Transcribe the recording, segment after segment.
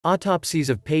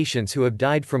Autopsies of patients who have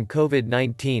died from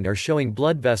COVID-19 are showing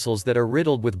blood vessels that are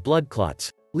riddled with blood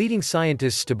clots, leading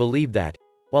scientists to believe that,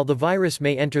 while the virus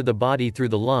may enter the body through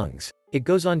the lungs, it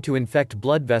goes on to infect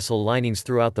blood vessel linings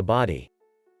throughout the body.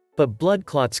 But blood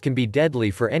clots can be deadly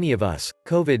for any of us,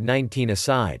 COVID-19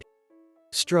 aside.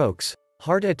 Strokes,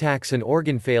 heart attacks and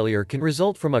organ failure can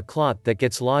result from a clot that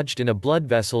gets lodged in a blood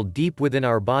vessel deep within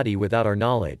our body without our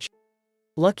knowledge.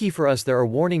 Lucky for us, there are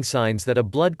warning signs that a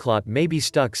blood clot may be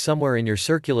stuck somewhere in your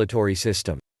circulatory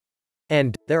system.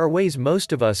 And there are ways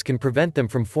most of us can prevent them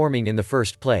from forming in the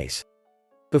first place.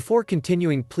 Before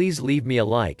continuing, please leave me a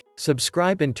like,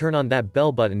 subscribe and turn on that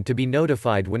bell button to be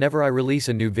notified whenever I release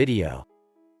a new video.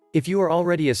 If you are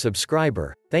already a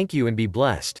subscriber, thank you and be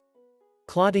blessed.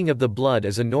 Clotting of the blood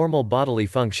is a normal bodily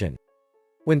function.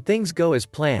 When things go as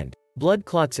planned, blood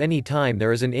clots any time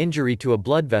there is an injury to a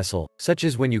blood vessel, such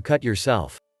as when you cut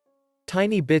yourself.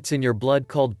 Tiny bits in your blood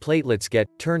called platelets get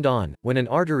turned on when an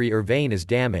artery or vein is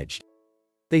damaged.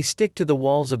 They stick to the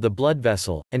walls of the blood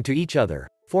vessel, and to each other,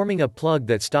 forming a plug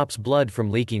that stops blood from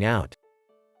leaking out.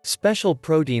 Special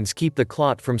proteins keep the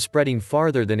clot from spreading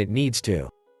farther than it needs to.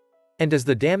 And as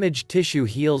the damaged tissue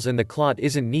heals and the clot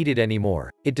isn't needed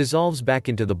anymore, it dissolves back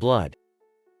into the blood.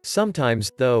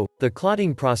 Sometimes, though, the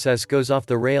clotting process goes off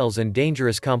the rails and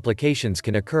dangerous complications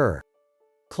can occur.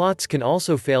 Clots can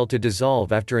also fail to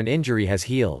dissolve after an injury has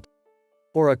healed.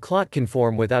 Or a clot can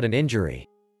form without an injury.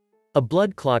 A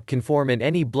blood clot can form in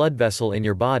any blood vessel in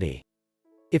your body.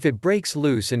 If it breaks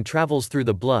loose and travels through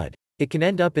the blood, it can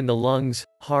end up in the lungs,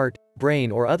 heart,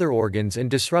 brain or other organs and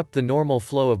disrupt the normal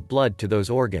flow of blood to those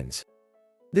organs.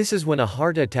 This is when a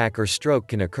heart attack or stroke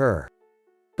can occur.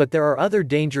 But there are other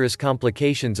dangerous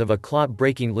complications of a clot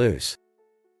breaking loose.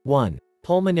 1.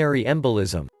 Pulmonary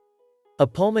embolism. A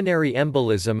pulmonary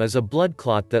embolism is a blood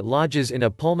clot that lodges in a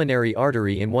pulmonary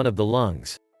artery in one of the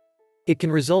lungs. It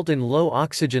can result in low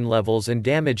oxygen levels and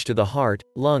damage to the heart,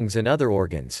 lungs and other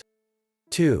organs.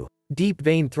 2. Deep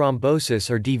vein thrombosis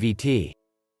or DVT.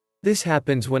 This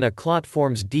happens when a clot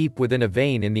forms deep within a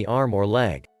vein in the arm or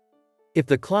leg. If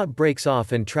the clot breaks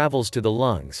off and travels to the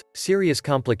lungs, serious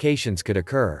complications could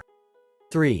occur.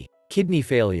 3. Kidney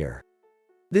failure.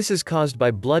 This is caused by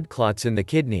blood clots in the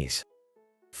kidneys.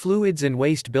 Fluids and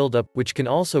waste buildup, which can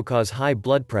also cause high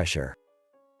blood pressure.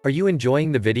 Are you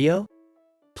enjoying the video?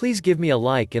 Please give me a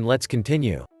like and let's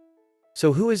continue.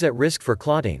 So who is at risk for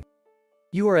clotting?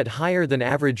 You are at higher than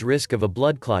average risk of a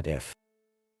blood clot if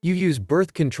you use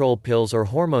birth control pills or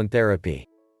hormone therapy.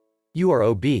 You are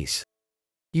obese.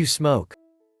 You smoke.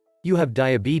 You have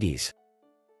diabetes.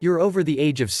 You're over the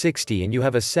age of 60 and you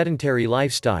have a sedentary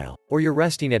lifestyle, or you're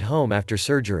resting at home after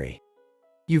surgery.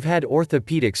 You've had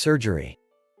orthopedic surgery.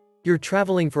 You're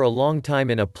traveling for a long time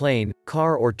in a plane,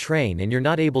 car or train and you're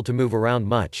not able to move around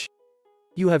much.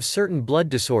 You have certain blood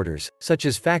disorders, such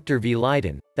as factor V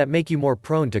Leiden, that make you more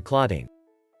prone to clotting.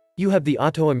 You have the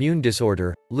autoimmune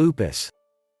disorder, lupus.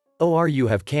 Or you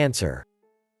have cancer.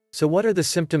 So what are the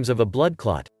symptoms of a blood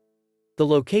clot? The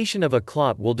location of a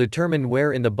clot will determine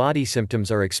where in the body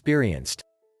symptoms are experienced.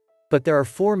 But there are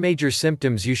 4 major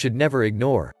symptoms you should never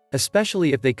ignore,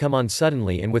 especially if they come on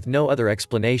suddenly and with no other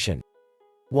explanation.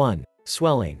 1.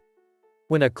 Swelling.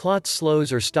 When a clot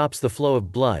slows or stops the flow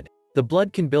of blood, the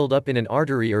blood can build up in an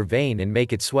artery or vein and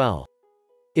make it swell.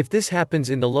 If this happens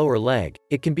in the lower leg,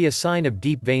 it can be a sign of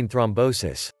deep vein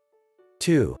thrombosis.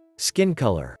 2. Skin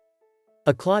color.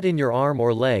 A clot in your arm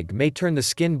or leg may turn the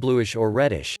skin bluish or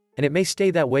reddish, and it may stay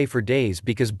that way for days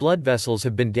because blood vessels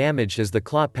have been damaged as the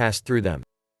clot passed through them.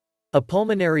 A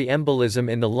pulmonary embolism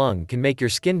in the lung can make your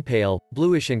skin pale,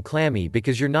 bluish and clammy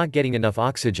because you're not getting enough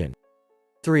oxygen.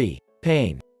 3.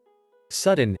 Pain.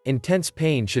 Sudden, intense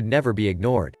pain should never be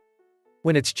ignored.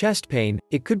 When it's chest pain,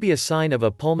 it could be a sign of a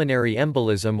pulmonary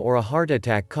embolism or a heart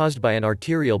attack caused by an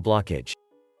arterial blockage.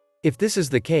 If this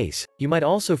is the case, you might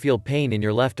also feel pain in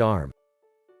your left arm.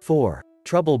 4.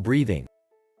 Trouble breathing.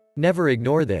 Never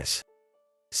ignore this.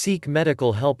 Seek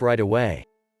medical help right away.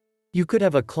 You could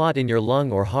have a clot in your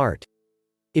lung or heart.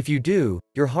 If you do,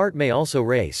 your heart may also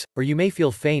race, or you may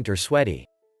feel faint or sweaty.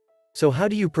 So how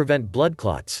do you prevent blood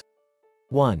clots?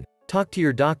 1. Talk to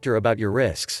your doctor about your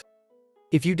risks.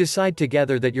 If you decide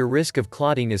together that your risk of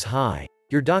clotting is high,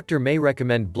 your doctor may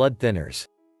recommend blood thinners.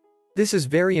 This is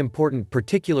very important,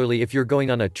 particularly if you're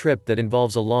going on a trip that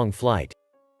involves a long flight.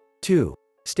 2.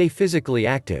 Stay physically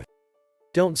active.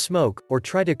 Don't smoke, or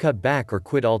try to cut back or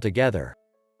quit altogether.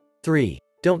 3.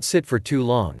 Don't sit for too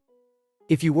long.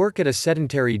 If you work at a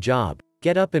sedentary job,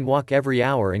 get up and walk every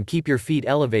hour and keep your feet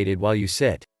elevated while you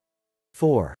sit.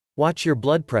 4. Watch your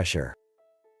blood pressure.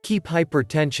 Keep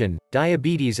hypertension,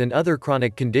 diabetes and other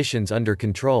chronic conditions under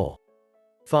control.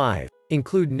 5.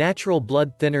 Include natural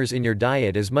blood thinners in your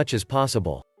diet as much as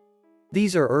possible.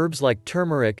 These are herbs like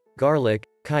turmeric, garlic,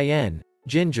 cayenne,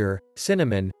 ginger,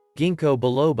 cinnamon, ginkgo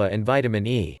biloba and vitamin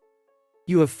E.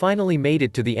 You have finally made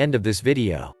it to the end of this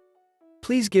video.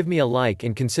 Please give me a like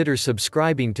and consider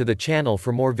subscribing to the channel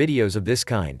for more videos of this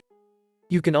kind.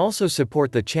 You can also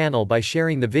support the channel by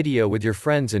sharing the video with your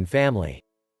friends and family.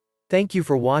 Thank you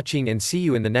for watching and see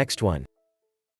you in the next one.